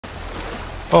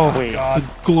Oh, Wait. God.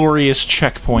 Glorious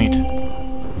checkpoint.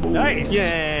 Nice.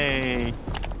 Yay!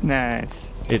 Nice.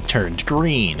 It turned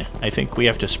green. I think we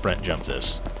have to sprint jump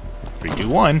this. 3, 2,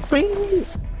 1.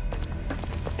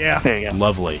 Yeah. There you go.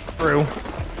 Lovely. True.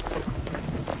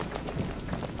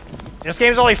 This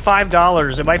game's only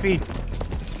 $5. It might be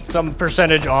some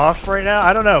percentage off right now.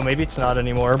 I don't know. Maybe it's not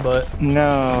anymore, but...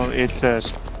 No, it's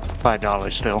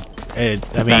 $5 still.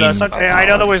 I mean, I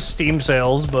know there was Steam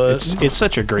sales, but... it's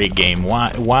such a great game.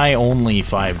 Why only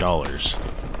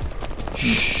 $5?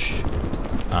 Shh.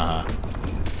 Uh-huh.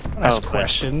 Ask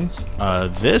questions.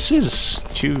 This is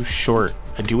too short.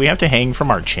 Do we have to hang from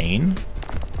our chain?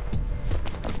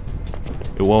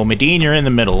 Well, Medine, you're in the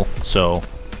middle, so...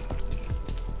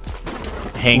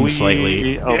 Hang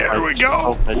slightly. There we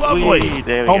go! Lovely!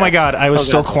 Oh my god, I was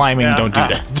still climbing. Yeah. Don't do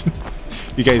that.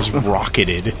 You guys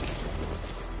rocketed.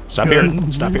 Stop here.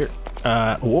 Stop here.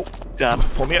 Whoa.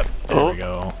 Pull me up. There we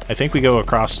go. I think we go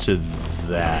across to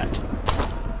that.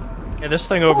 Yeah, this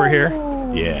thing over here.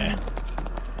 Yeah.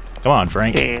 Come on,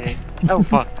 Frank. Oh,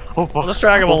 fuck. Oh, fuck. Let's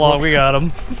drag him along. We got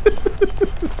him.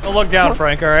 Don't look down,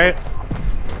 Frank, alright?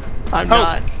 I'm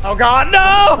not. Oh god,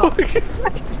 no!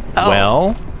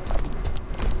 Well...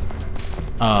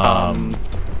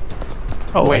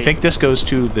 Oh, I wait. think this goes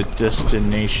to the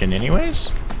destination anyways?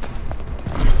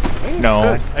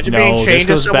 No, Imagine no, being this chained to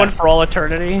goes someone back, for all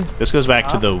eternity. this goes back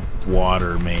to the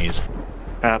water maze.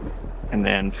 Up, and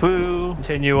then foo.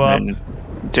 Continue up. And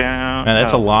down. And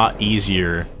that's a lot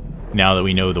easier now that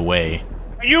we know the way.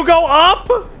 You go up?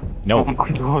 No. Oh my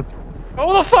god.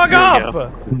 Go the fuck There up!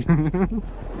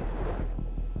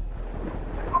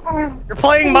 You're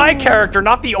playing my character,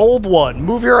 not the old one.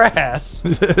 Move your ass.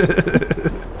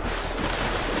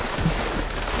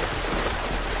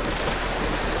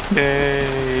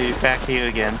 Yay, back here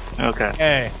again. Okay.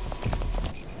 Hey.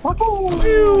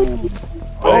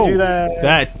 Oh, do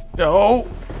that? Oh,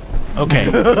 okay.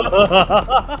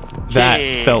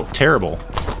 That felt terrible.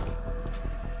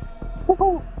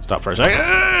 Stop for a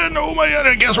second. No,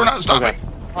 I guess we're not stopping. Okay.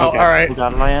 Oh, Okay. alright. We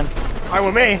got land. Fine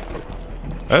with me.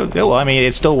 Oh, well, I mean,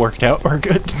 it still worked out. We're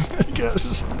good, I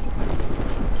guess.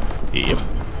 Yep.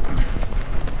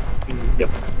 Yep.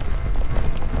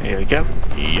 There we go.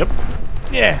 Yep.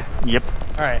 Yeah. Yep.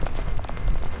 Alright.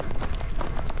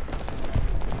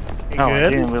 You Oh, I good?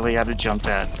 didn't really have to jump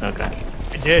that. Okay.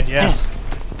 I did, yes.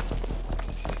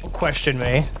 Don't question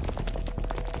me.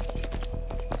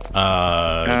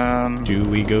 Do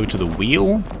we go to the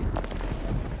wheel?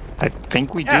 I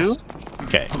think we Yes. do.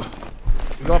 Okay.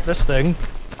 We go up this thing,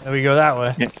 and we go that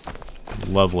way. Yeah.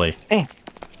 Lovely.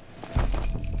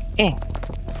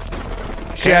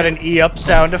 She had an E-up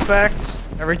sound effect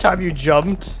every time you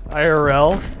jumped,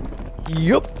 IRL.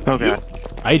 Yup. Oh god.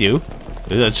 I do.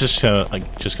 That's just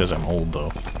like just because I'm old, though.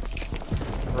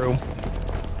 True.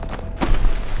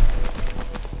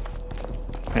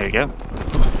 There you go.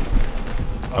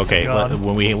 Okay, God.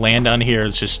 when we land on here,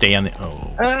 let's just stay on the.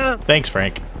 Oh, thanks,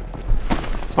 Frank.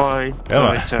 Sorry. Come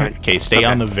on. Sorry. Okay, stay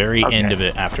on the very Okay. end of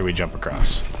it after we jump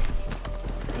across.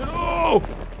 Oh!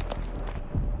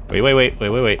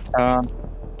 Wait.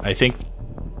 I think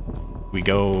we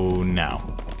go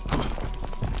now.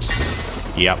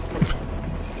 Yep.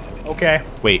 Okay.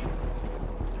 Wait.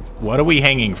 What are we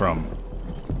hanging from?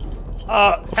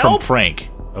 From Help! Frank.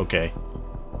 Okay.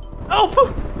 Help!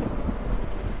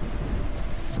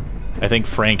 I think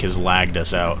Frank has lagged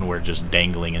us out and we're just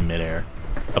dangling in midair.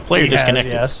 A player He has,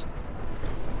 disconnected. yes.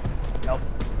 Yep.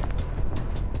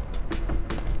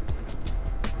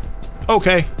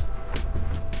 Okay.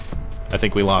 I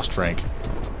think we lost Frank.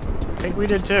 I think we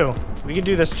did too. We could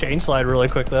do this chain slide really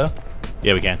quick though.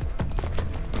 Yeah, we can.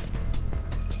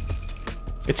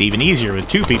 It's even easier with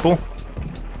 2 people.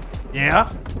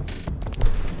 Yeah?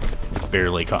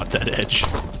 Barely caught that edge.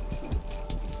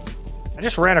 I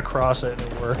just ran across it and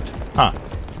it worked. Huh.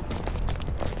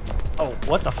 Oh,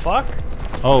 what the fuck?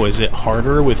 Oh, is it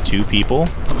harder with 2 people?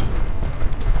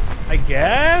 I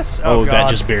guess? Oh, God. that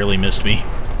just barely missed me.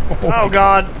 Oh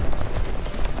god.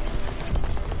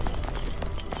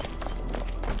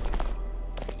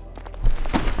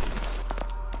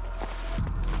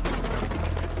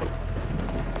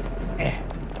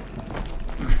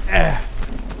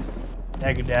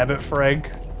 Dab it, Frank.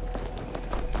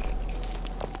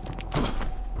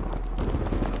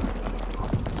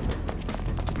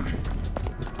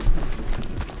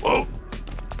 Whoa.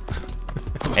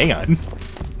 Hang on.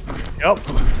 Yep.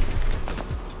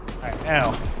 Alright,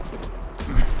 now.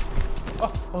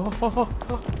 Oh.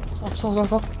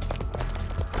 Stop.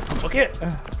 Look it.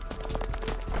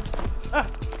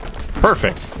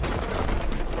 Perfect.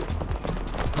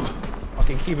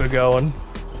 Fucking keep it going.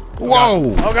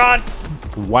 Whoa! Oh god!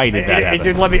 Why did that happen? It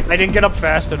didn't let me. I didn't get up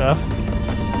fast enough.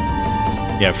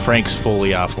 Yeah, Frank's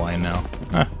fully offline now.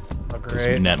 Huh. Oh, His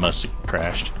great. net must have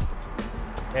crashed.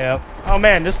 Yeah. Oh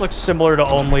man, this looks similar to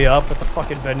Only Up with the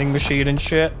fucking vending machine and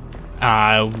shit.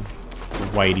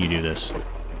 Why do you do this?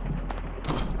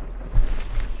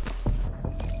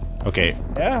 Okay.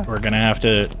 Yeah. We're gonna have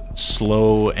to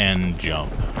slow and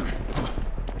jump.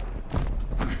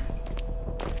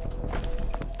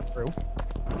 True.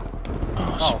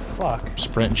 Oh, Fuck.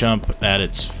 sprint jump at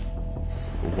its...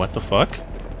 What the fuck?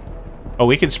 Oh,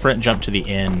 we can sprint jump to the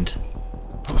end.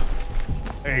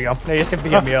 There you go. Now you just have to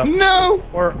get me up. No!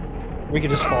 Or we could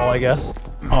just fall, I guess.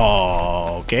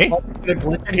 Oh, okay. Oh, did it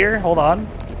glitch in here? Hold on.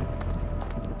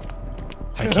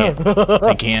 I can't.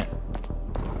 I can't.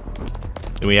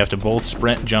 Then we have to both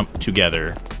sprint jump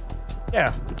together.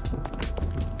 Yeah.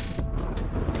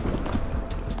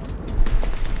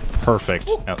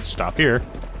 Perfect. Now, stop here.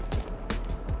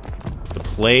 The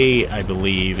play, I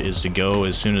believe, is to go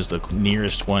as soon as the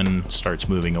nearest one starts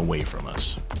moving away from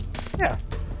us. Yeah.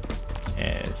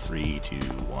 3, 2,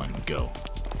 1, go.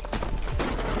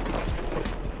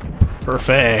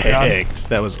 Perfect.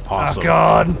 That was awesome. Oh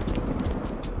god.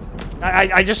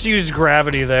 I just used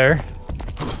gravity there.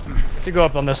 Have to go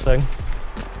up on this thing.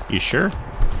 You sure?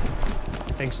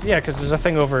 I think so. Yeah, because there's a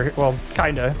thing over here. Well,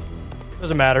 kinda.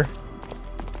 Doesn't matter.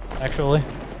 Actually.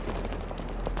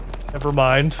 Never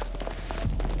mind.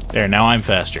 There, now I'm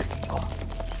faster.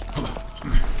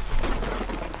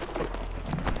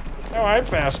 Oh, I'm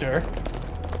faster.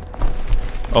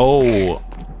 Oh,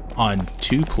 on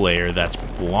 2-player, that's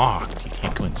blocked. You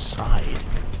can't go inside.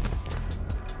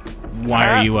 Why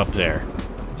are you up there?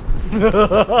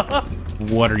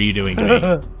 What are you doing to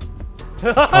me?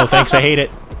 Oh, thanks, I hate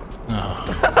it.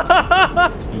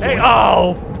 Oh. Hey,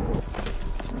 oh!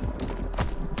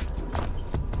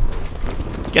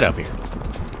 Get up here.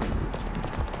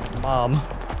 Mom.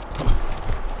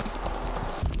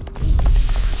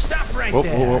 Stop right Whoa,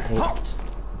 there. whoa, whoa, whoa. Halt!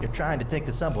 You're trying to take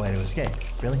the subway to escape.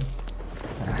 Really?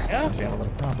 Yeah. Seems we have a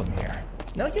little problem here.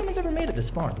 No humans ever made it this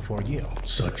far before you.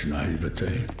 Such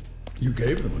naivete. You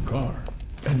gave them a car,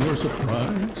 and you're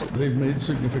surprised they've made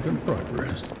significant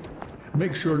progress.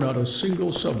 Make sure not a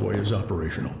single subway is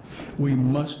operational. We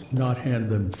must not hand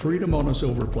them freedom on a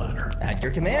silver platter. At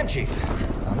your command, Chief.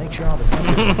 I'll make sure all the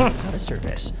subways are out of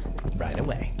service right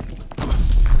away.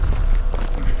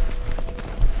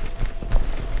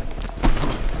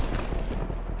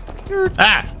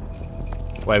 Ah!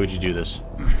 Why would you do this?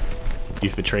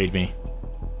 You've betrayed me.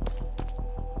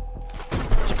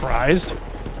 Surprised?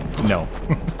 No.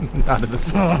 Not in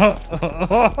this.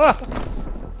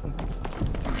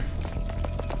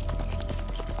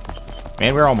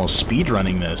 Man, we're almost speed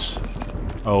running this.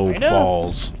 Oh, I know.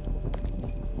 balls.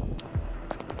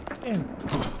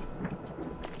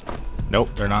 Nope,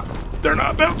 they're not. They're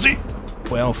not bouncy.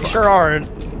 Well, They fuck. sure aren't.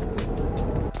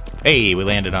 Hey, we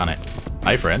landed on it.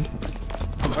 Hi, friend.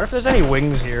 Wonder if there's any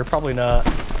wings here. Probably not.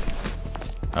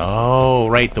 Oh,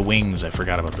 right, the wings. I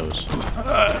forgot about those.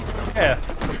 Yeah.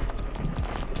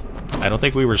 I don't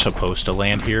think we were supposed to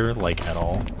land here, like, at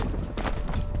all.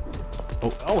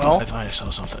 Oh well. I thought I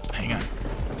saw something. Hang on.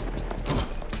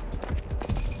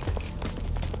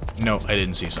 No, I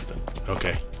didn't see something.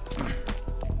 Okay.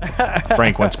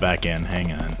 Frank wants back in.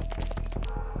 Hang on.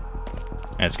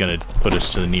 That's gonna put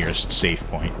us to the nearest safe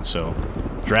point, so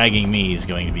dragging me is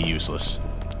going to be useless.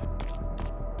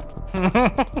 You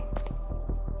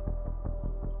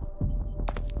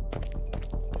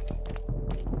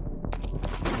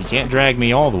can't drag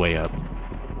me all the way up.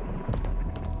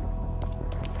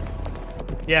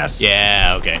 Yes.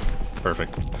 Yeah, okay.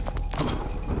 Perfect.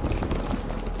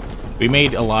 We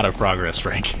made a lot of progress,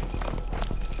 Frank.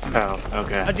 Oh,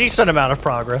 okay. A decent amount of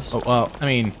progress. Oh, well, I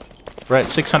mean, we're at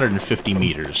 650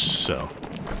 meters, so...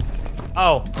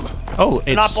 Oh. Oh,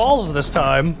 it's... Not balls this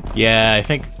time. Yeah, I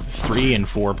think 3 and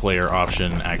 4-player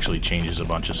option actually changes a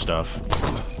bunch of stuff.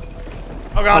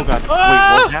 Oh god. Oh god.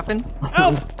 Ah! Wait, what happened?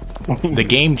 Help! The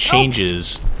game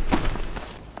changes...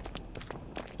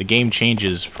 The game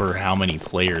changes for how many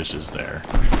players is there.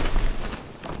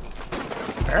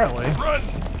 Apparently. Run!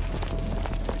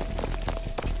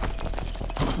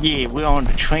 Yeah, we're on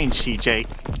the train, CJ.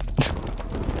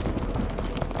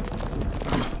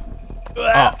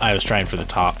 Oh, I was trying for the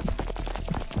top.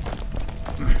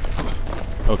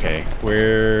 Okay,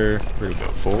 where do we go?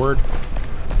 Forward?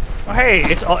 Oh, hey,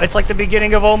 it's like the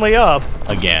beginning of Only Up.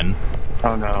 Again.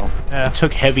 Oh no. Yeah.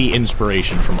 Took heavy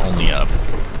inspiration from Only Up.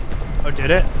 Oh,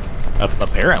 did it?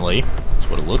 Apparently. That's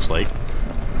what it looks like.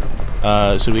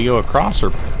 So we go across or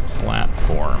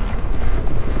platform?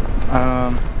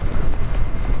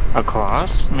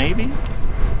 Across, maybe?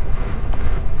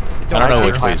 I don't know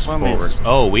which Platform way's forward. is-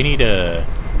 Oh, we need a...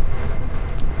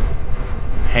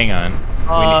 Hang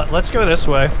on. Let's go this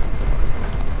way.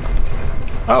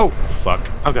 Oh, fuck.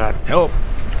 Oh god. Help.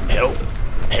 Help.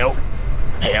 Help.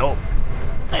 Help.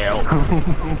 Help.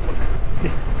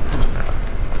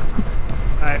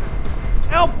 Alright.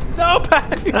 Help! No,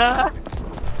 Patty!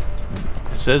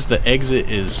 It says the exit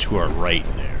is to our right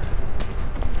there.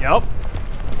 Yep.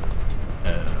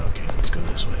 Okay, let's go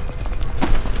this way.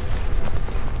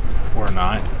 Or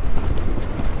not.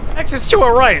 Exit's to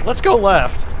our right. Let's go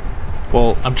left.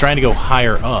 Well, I'm trying to go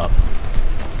higher up.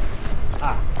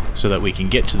 Ah. So that we can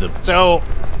get to the So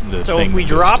thing if we that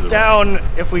goes drop to the down,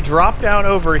 if we drop down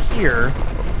over here,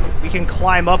 we can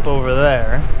climb up over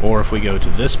there right. Or if we go to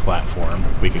this platform,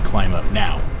 we could climb up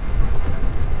now.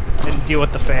 and deal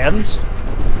with the fans.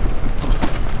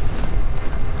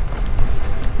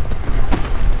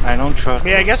 I don't trust.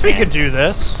 Yeah, I guess we could do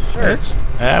this. Sure. It's,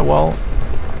 well...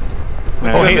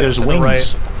 No. Oh, hey, bit there's to the wings.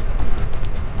 right.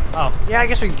 Oh, yeah, I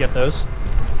guess we can get those.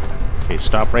 Okay,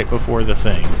 stop right before the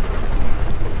thing.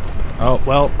 Oh,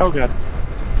 well, Oh god.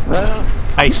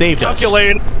 I saved us.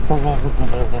 Calculated.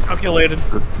 Calculated.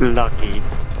 Lucky.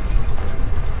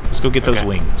 Let's go get those Okay.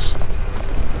 wings.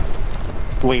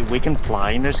 Wait, we can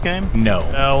fly in this game? No.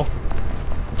 No.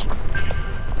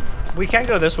 We can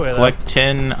go this way, though. Collect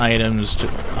 10 items to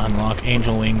unlock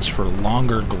angel wings for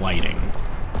longer gliding.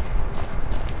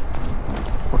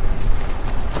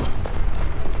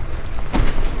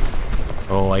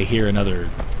 Oh, I hear another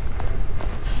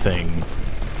thing.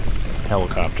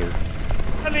 Helicopter.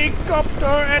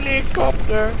 Helicopter,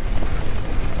 helicopter.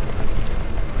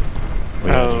 We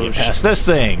have to get past this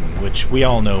thing, which we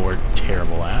all know we're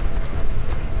terrible at.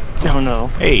 Oh no.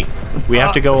 Hey, we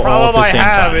have to go The all at problem the same I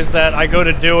have time. is that I go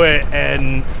to do it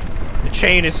and the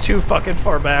chain is too fucking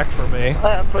far back for me.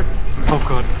 Oh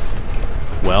god.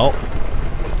 Well,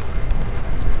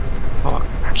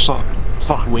 Fuck.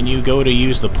 Fuck. when you go to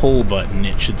use the pull button,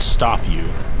 it should stop you.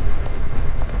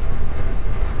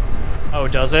 Oh,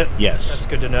 does it? Yes. That's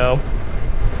good to know.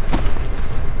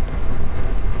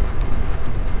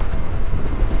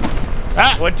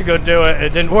 Ah! I went to go do it,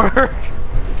 it didn't work.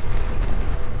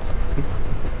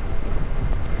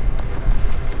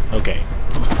 Okay.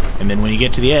 And then when you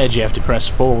get to the edge, you have to press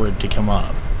forward to come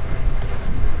up.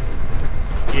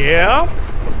 Yeah?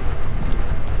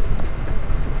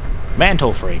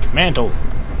 Mantle, Freak. Mantle.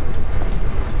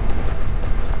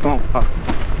 Oh fuck.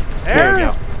 There we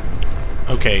go.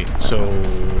 Okay, so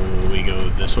we go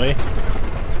this way.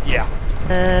 Yeah.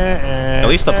 At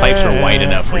least the pipes are wide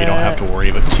enough where you don't have to worry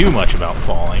about too much about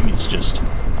falling. It's just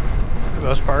For the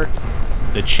most part.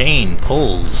 the chain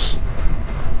pulls.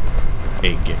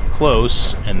 Okay, get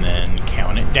close and then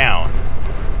count it down.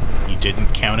 You didn't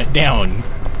count it down.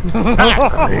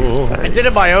 I did it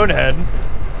in my own head.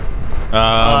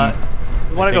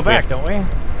 We want to go think we back, have- don't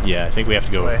we? Yeah, I think we have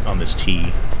to go This way. on this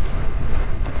T.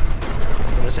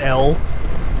 This L.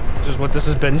 Which is what this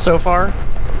has been so far.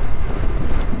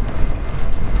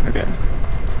 Okay.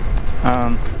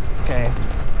 Okay.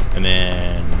 And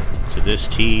then to this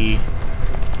T.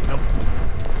 Nope.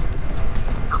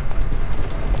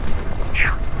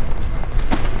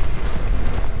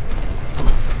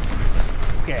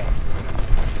 Okay.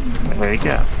 There you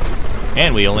go.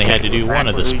 And we only had to do one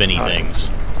of the Back where we spinny started. things.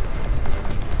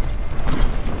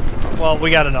 Well,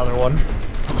 we got another one.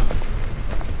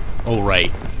 Oh,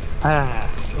 right. Ah.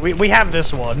 We have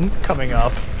this one coming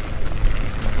up.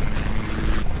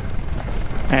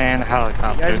 And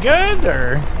helicopter. You guys good?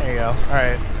 Or there you go. All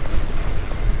right.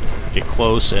 Get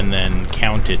close and then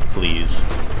count it, please.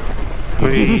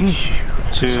 3,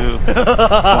 2, 1.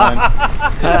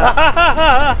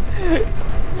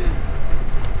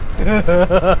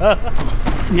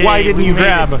 Why Yay, didn't we you made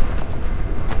grab? it.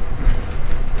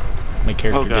 My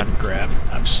character Oh, God. didn't grab.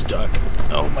 I'm stuck.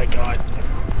 Oh my god.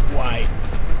 Why?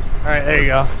 All right. There you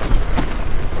go.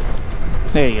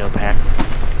 There you go, Pat.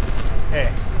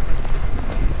 Hey.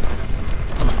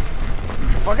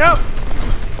 Fuck out.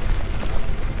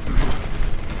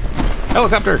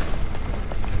 Helicopter!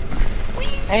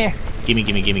 Hey. Gimme,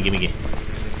 gimme, gimme, gimme, gimme.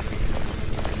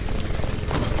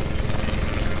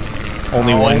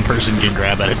 Only one person can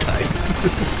grab at a time.